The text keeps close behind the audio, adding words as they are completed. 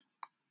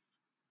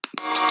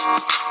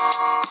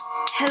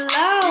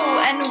Hello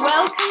and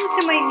welcome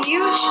to my new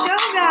show,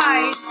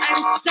 guys.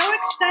 I'm so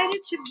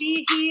excited to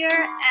be here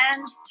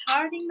and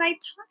starting my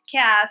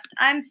podcast.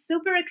 I'm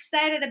super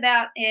excited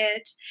about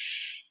it.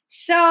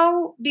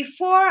 So,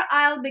 before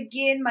I'll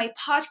begin my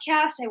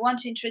podcast, I want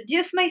to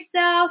introduce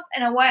myself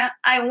and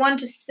I want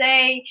to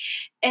say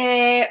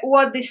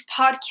what this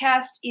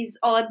podcast is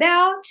all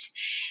about.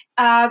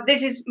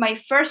 This is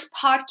my first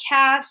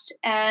podcast,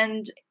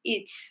 and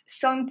it's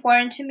so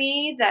important to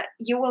me that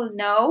you will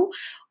know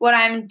what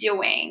I'm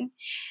doing.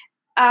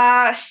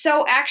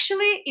 So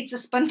actually, it's a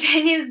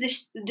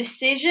spontaneous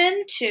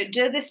decision to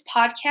do this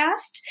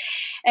podcast.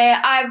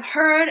 I've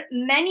heard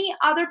many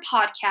other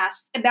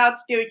podcasts about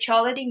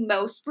spirituality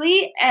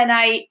mostly, and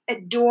I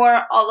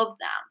adore all of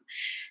them.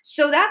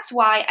 So that's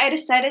why I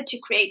decided to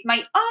create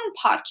my own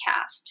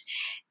podcast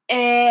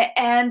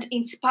and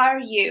inspire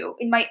you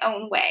in my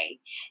own way.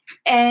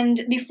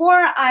 And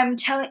before I'm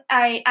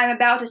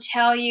about to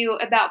tell you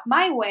about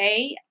my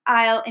way,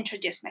 I'll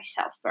introduce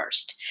myself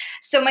first.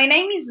 So my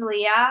name is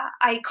Leah.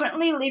 I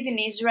currently live in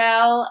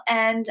Israel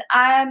and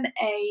I'm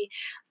a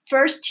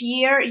first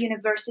year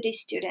university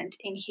student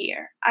in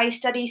here. I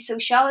study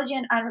sociology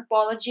and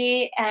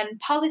anthropology and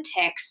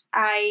politics.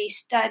 I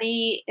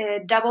study a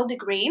double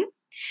degree.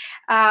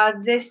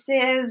 This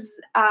is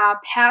a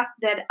path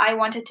that I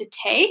wanted to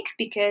take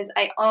because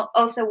I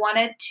also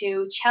wanted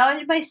to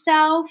challenge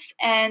myself,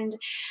 and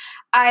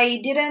I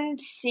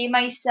didn't see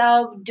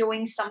myself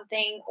doing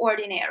something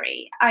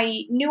ordinary.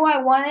 I knew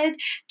I wanted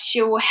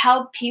to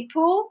help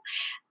people,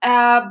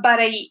 but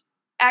I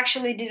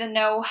actually didn't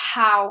know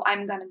how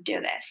I'm going to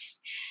do this.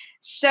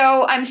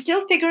 So I'm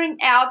still figuring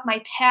out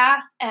my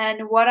path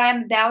and what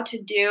I'm about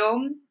to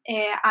do.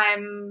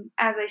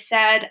 As I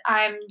said,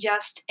 I'm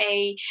just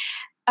a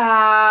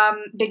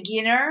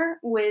beginner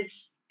with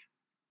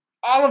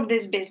all of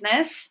this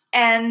business,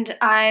 and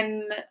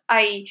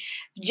I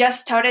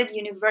just started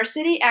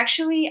university.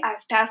 Actually,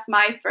 I've passed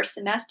my first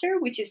semester,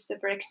 which is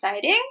super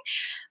exciting.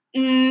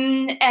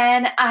 And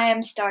I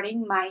am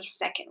starting my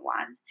second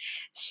one.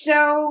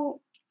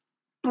 So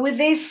with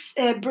this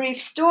brief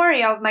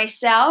story of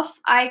myself,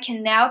 I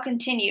can now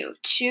continue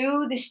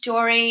to the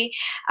story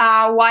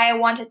why I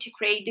wanted to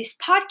create this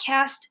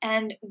podcast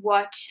and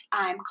what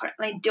I'm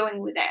currently doing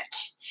with it.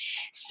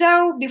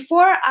 So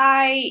before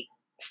I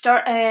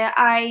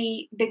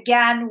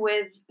began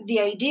with the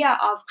idea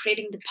of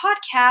creating the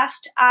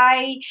podcast.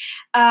 I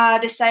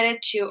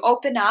decided to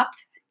open up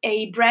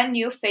a brand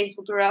new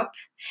Facebook group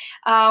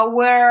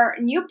where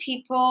new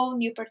people,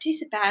 new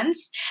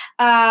participants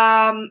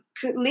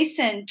could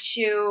listen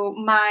to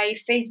my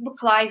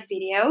Facebook Live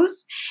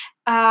videos.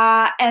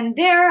 And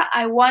there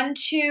I want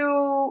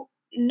to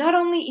not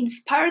only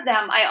inspire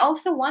them, I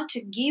also want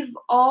to give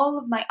all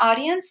of my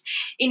audience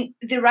in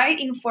the right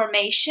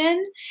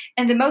information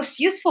and the most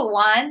useful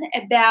one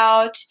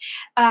about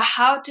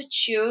how to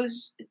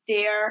choose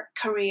their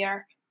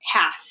career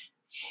path.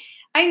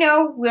 I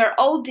know we're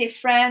all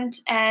different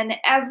and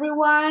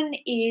everyone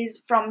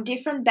is from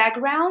different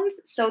backgrounds,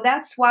 so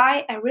that's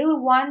why I really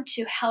want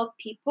to help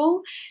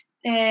people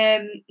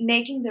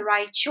making the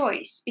right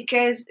choice,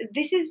 because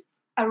this is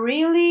a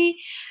really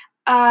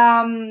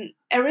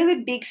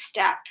big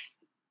step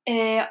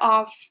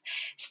of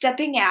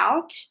stepping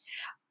out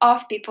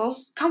of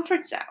people's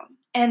comfort zone.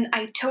 And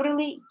I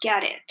totally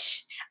get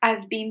it.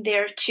 I've been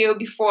there too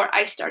before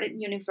I started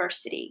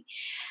university.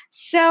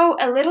 So,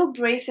 a little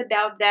brief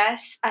about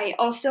this. I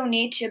also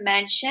need to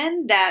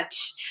mention that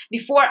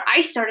before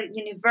I started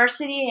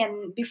university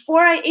and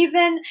before I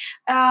even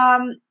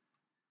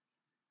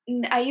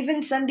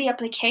sent the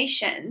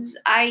applications,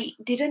 I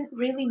didn't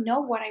really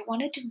know what I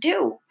wanted to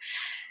do.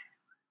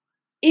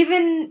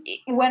 Even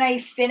when I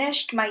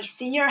finished my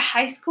senior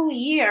high school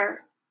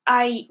year,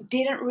 I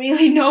didn't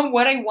really know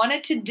what I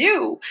wanted to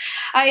do.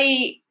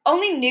 I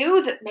only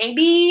knew that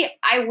maybe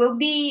I will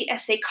be a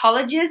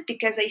psychologist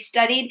because I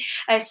studied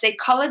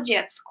psychology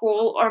at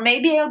school, or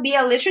maybe I'll be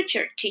a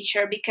literature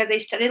teacher because I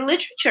studied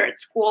literature at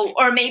school,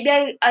 or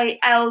maybe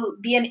I'll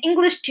be an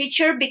English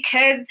teacher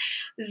because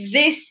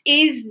this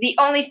is the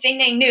only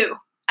thing I knew.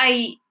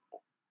 I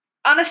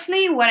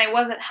Honestly, when I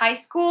was at high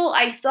school,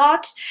 I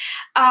thought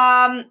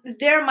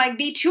there might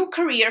be two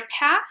career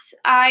paths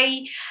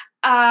I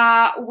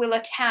will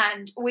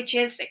attend, which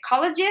is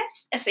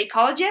a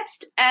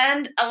psychologist,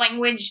 and a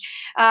language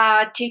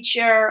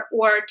teacher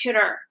or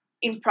tutor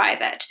in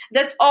private.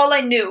 That's all I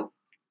knew,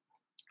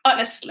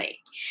 honestly.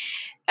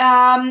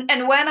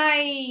 And when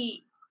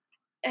I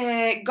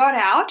got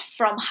out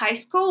from high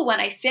school, when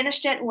I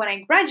finished it, when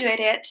I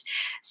graduated,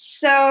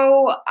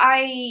 so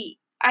I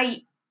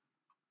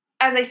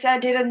as I said,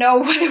 didn't know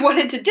what I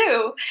wanted to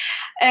do.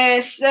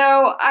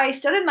 So I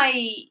started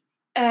my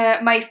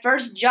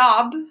first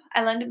job.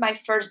 I landed my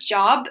first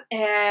job,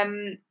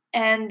 and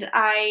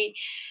I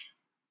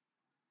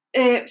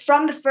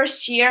from the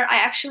first year, I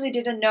actually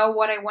didn't know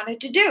what I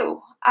wanted to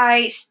do.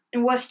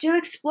 Was still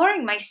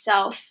exploring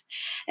myself.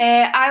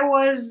 I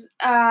was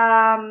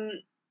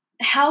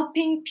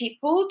helping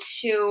people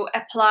to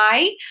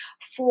apply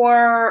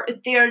for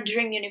their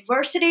dream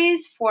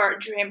universities, for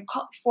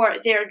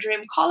their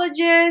dream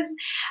colleges.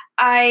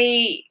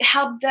 I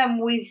helped them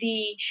with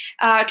the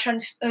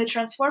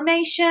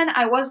transformation.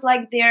 I was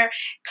like their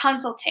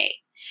consultant,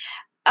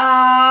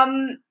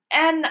 and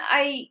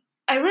I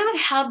really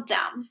helped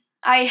them.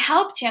 I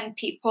helped young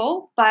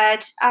people,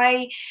 but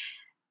I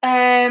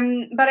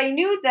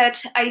knew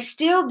that I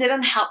still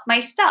didn't help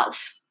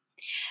myself.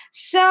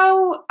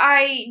 So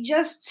I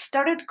just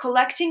started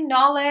collecting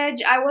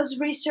knowledge. I was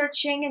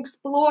researching,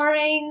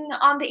 exploring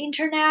on the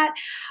internet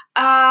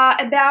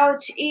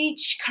about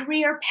each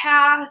career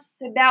path,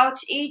 about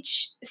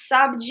each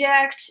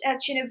subject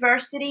at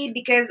university,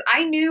 because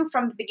I knew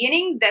from the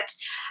beginning that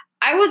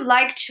I would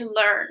like to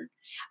learn.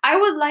 I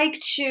would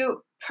like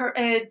to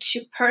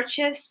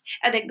purchase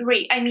a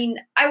degree. I mean,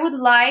 I would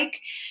like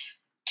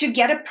to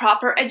get a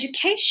proper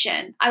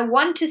education. I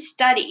want to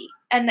study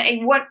and I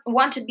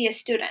want to be a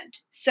student.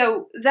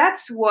 So that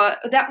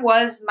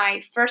was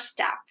my first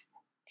step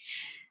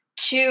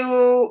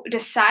to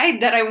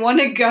decide that I want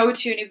to go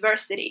to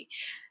university.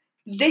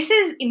 This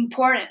is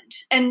important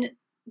and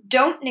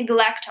don't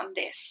neglect on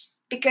this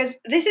because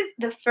this is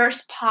the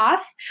first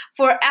path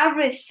for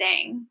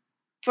everything.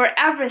 For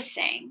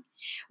everything.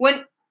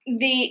 When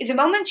the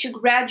moment you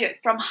graduate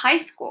from high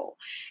school,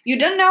 you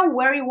don't know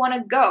where you want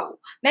to go.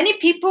 Many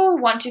people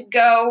want to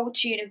go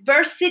to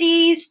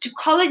universities, to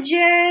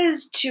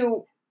colleges,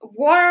 to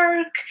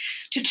work,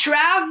 to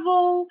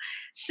travel.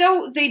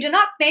 So they do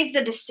not make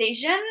the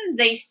decision.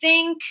 They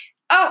think,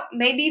 oh,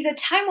 maybe the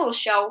time will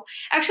show.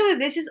 Actually,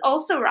 this is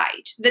also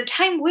right. The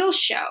time will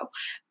show.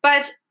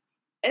 But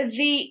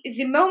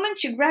the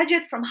moment you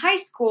graduate from high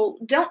school,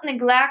 don't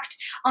neglect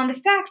on the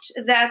fact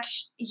that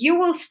you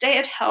will stay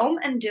at home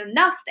and do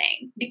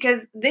nothing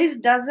because this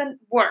doesn't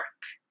work.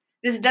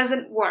 This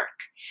doesn't work.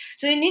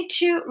 So you need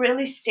to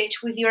really sit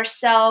with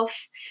yourself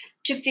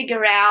to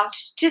figure out,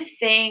 to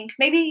think,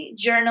 maybe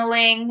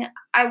journaling.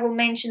 I will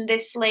mention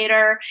this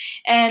later,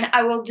 and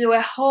I will do a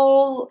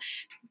whole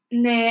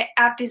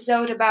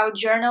episode about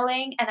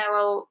journaling, and I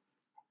will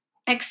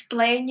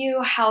explain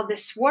you how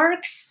this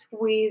works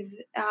with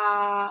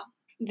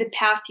the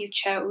path you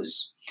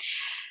chose.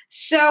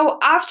 So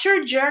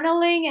after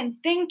journaling and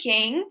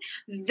thinking,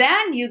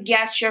 then you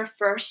get your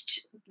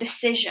first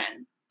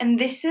decision. And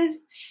this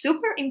is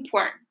super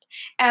important,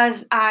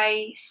 as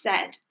I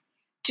said,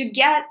 to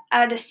get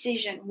a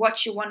decision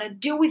what you want to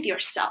do with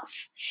yourself.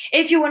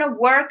 If you want to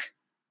work,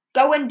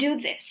 go and do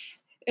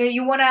this.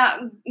 You want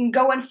to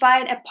go and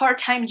find a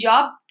part-time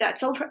job,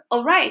 that's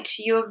all right.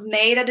 You've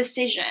made a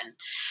decision.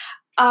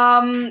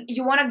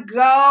 You want to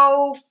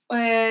go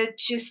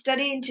to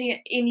study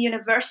in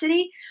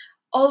university,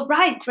 all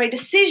right, great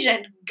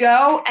decision.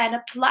 Go and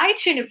apply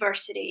to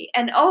university.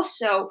 And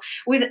also,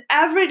 with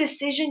every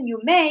decision you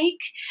make,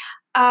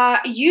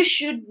 you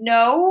should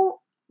know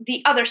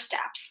the other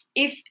steps.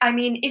 If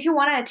you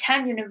want to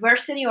attend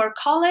university or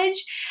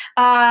college,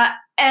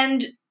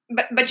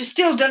 but you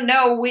still don't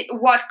know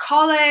what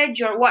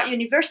college or what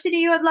university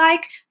you would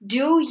like,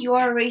 do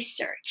your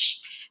research.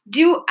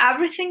 Do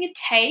everything it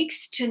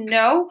takes to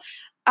know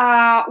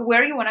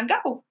where you want to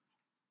go.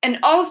 And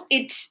also,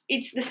 it's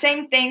the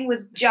same thing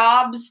with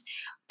jobs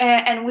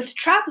and with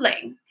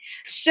traveling.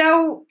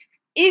 So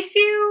if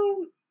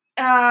you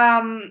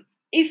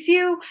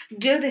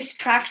do this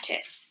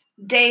practice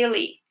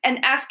daily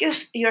and ask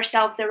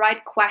yourself the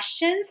right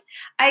questions,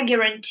 I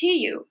guarantee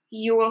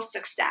you will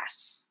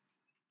success.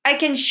 I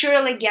can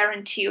surely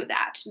guarantee you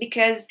that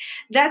because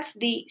that's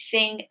the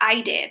thing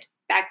I did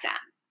back then.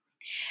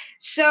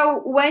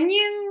 So when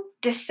you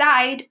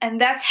decide, and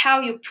that's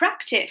how you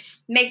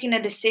practice making the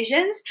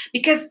decisions,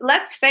 because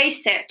let's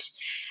face it,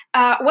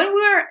 when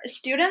we were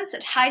students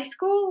at high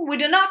school, we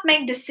do not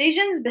make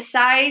decisions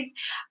besides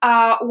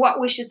what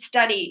we should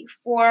study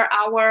for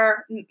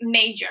our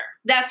major.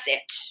 That's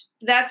it.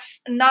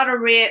 That's not a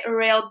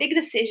real big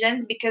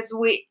decisions because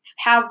we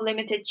have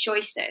limited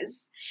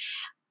choices.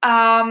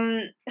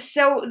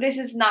 So this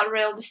is not a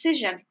real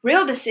decision.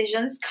 Real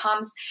decisions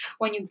comes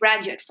when you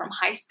graduate from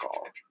high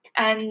school.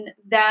 And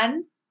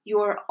then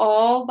you're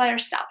all by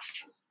yourself.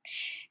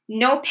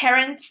 No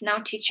parents,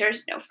 no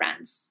teachers, no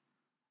friends.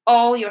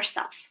 All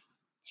yourself.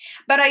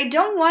 But I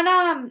don't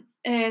want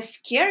to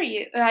scare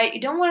you. I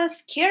don't want to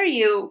scare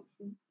you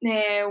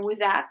with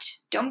that.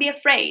 Don't be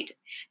afraid.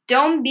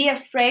 Don't be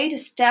afraid to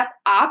step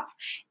up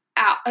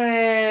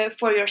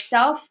for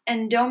yourself,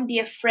 and don't be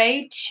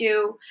afraid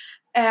to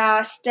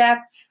step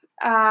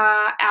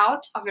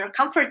out of your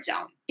comfort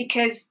zone,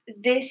 because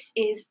this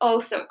is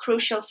also a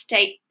crucial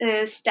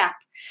step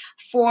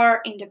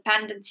for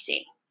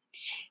independency.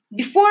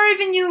 Before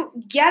even you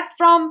get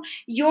from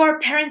your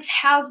parents'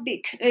 house,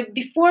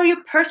 before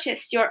you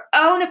purchase your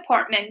own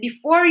apartment,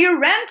 before you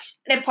rent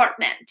an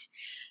apartment,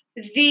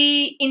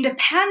 the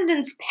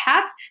independence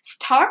path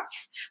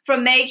starts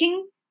from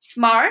making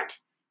smart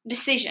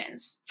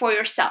decisions for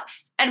yourself.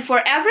 And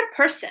for every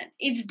person,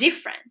 it's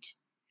different.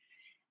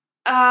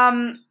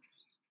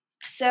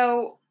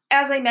 So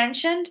as I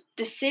mentioned,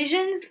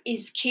 decisions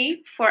is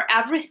key for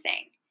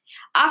everything.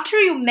 After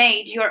you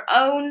made your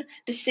own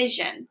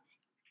decision,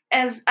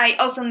 as I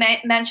also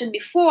mentioned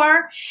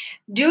before,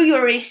 do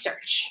your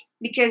research,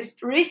 because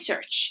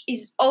research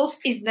is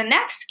the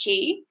next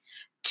key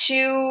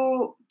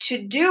to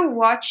do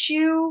what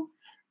you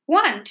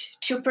want,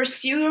 to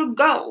pursue your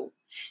goal.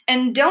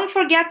 And don't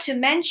forget to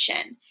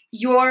mention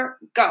your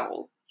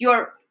goal,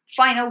 your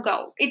final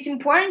goal. It's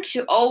important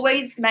to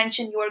always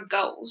mention your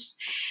goals.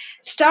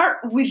 Start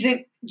with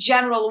the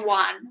general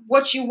one,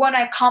 what you want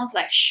to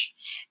accomplish,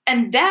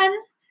 and then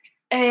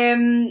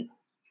um,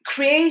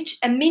 create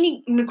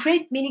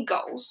mini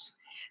goals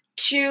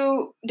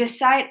to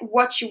decide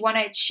what you want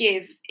to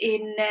achieve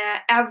in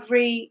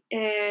every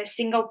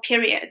single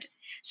period.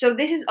 So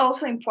this is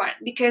also important,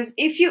 because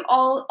if you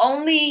all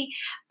only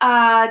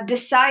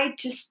decide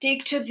to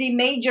stick to the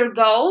major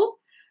goal,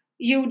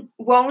 you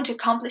won't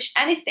accomplish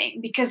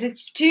anything, because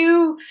it's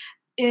too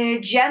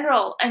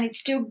general and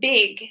it's too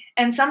big.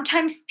 And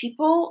sometimes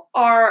people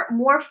are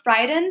more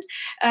frightened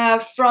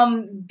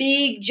from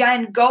big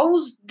giant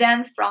goals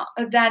than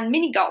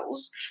mini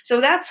goals.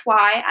 So that's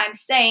why I'm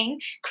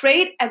saying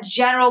create a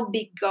general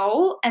big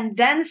goal and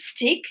then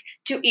stick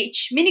to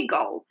each mini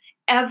goal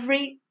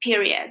every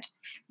period.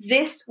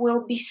 This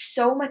will be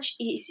so much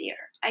easier,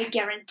 I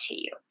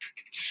guarantee you.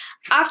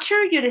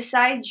 After you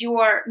decide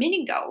your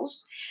mini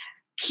goals,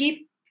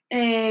 keep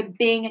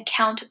being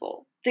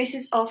accountable. This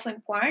is also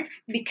important,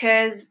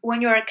 because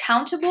when you're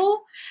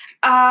accountable,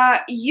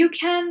 you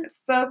can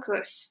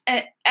focus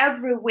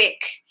every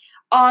week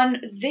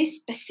on this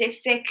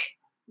specific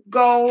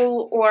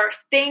goal or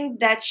thing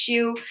that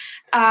you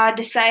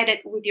decided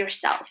with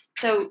yourself.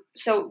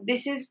 So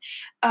this is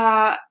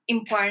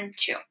important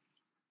too.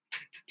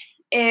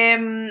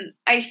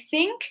 I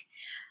think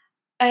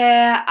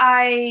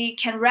I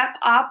can wrap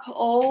up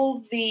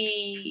all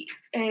the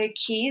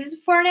keys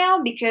for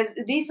now, because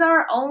these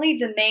are only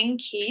the main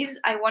keys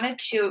I wanted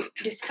to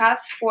discuss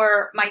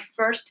for my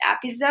first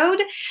episode.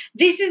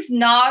 This is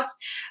not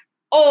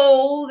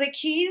all the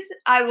keys.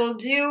 I will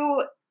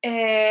do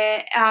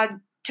a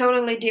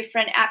totally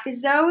different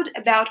episode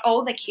about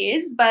all the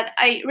keys, but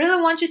I really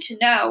want you to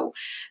know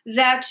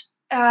that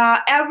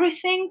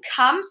everything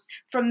comes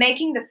from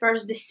making the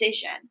first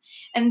decision,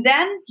 and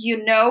then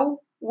you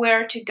know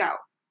where to go.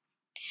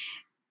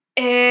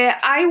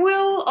 I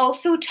will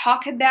also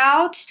talk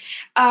about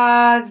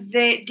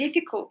the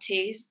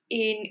difficulties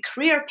in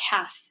career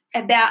paths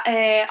about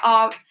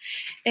of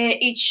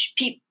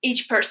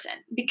each person,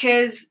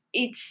 because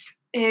it's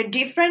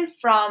different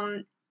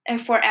from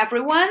for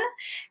everyone.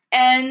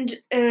 And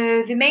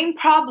the main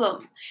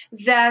problem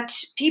that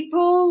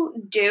people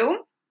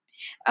do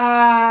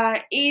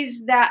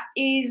is that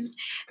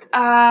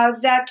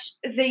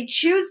they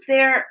choose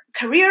their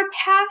career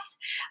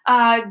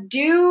path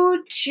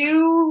due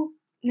to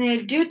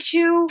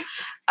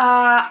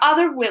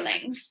other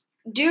willings,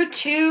 due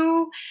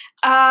to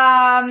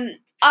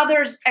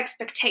others'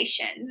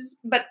 expectations,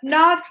 but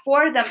not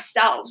for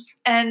themselves.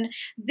 And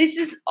this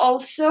is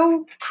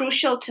also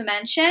crucial to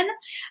mention.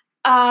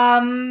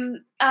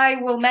 I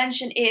will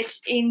mention it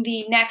in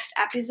the next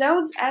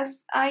episodes,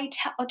 as I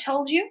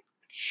told you.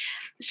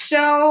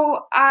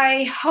 So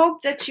I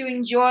hope that you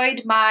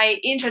enjoyed my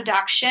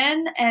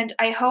introduction, and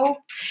I hope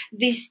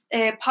this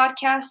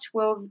podcast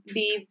will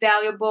be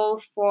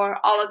valuable for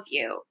all of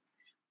you.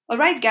 All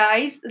right,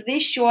 guys,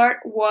 this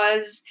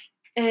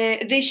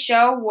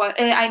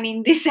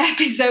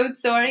episode,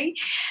 sorry,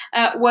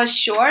 was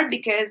short,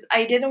 because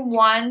I didn't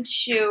want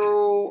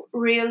to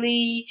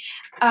really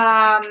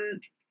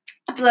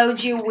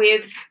upload you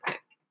with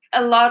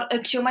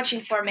too much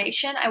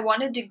information. I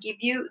wanted to give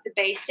you the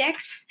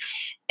basics.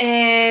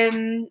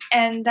 And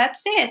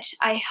that's it.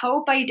 I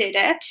hope I did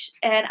it,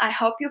 and I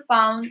hope you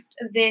found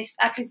this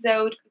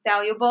episode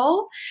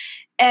valuable,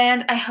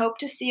 and I hope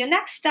to see you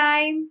next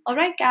time. All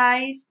right,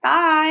 guys,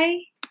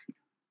 bye.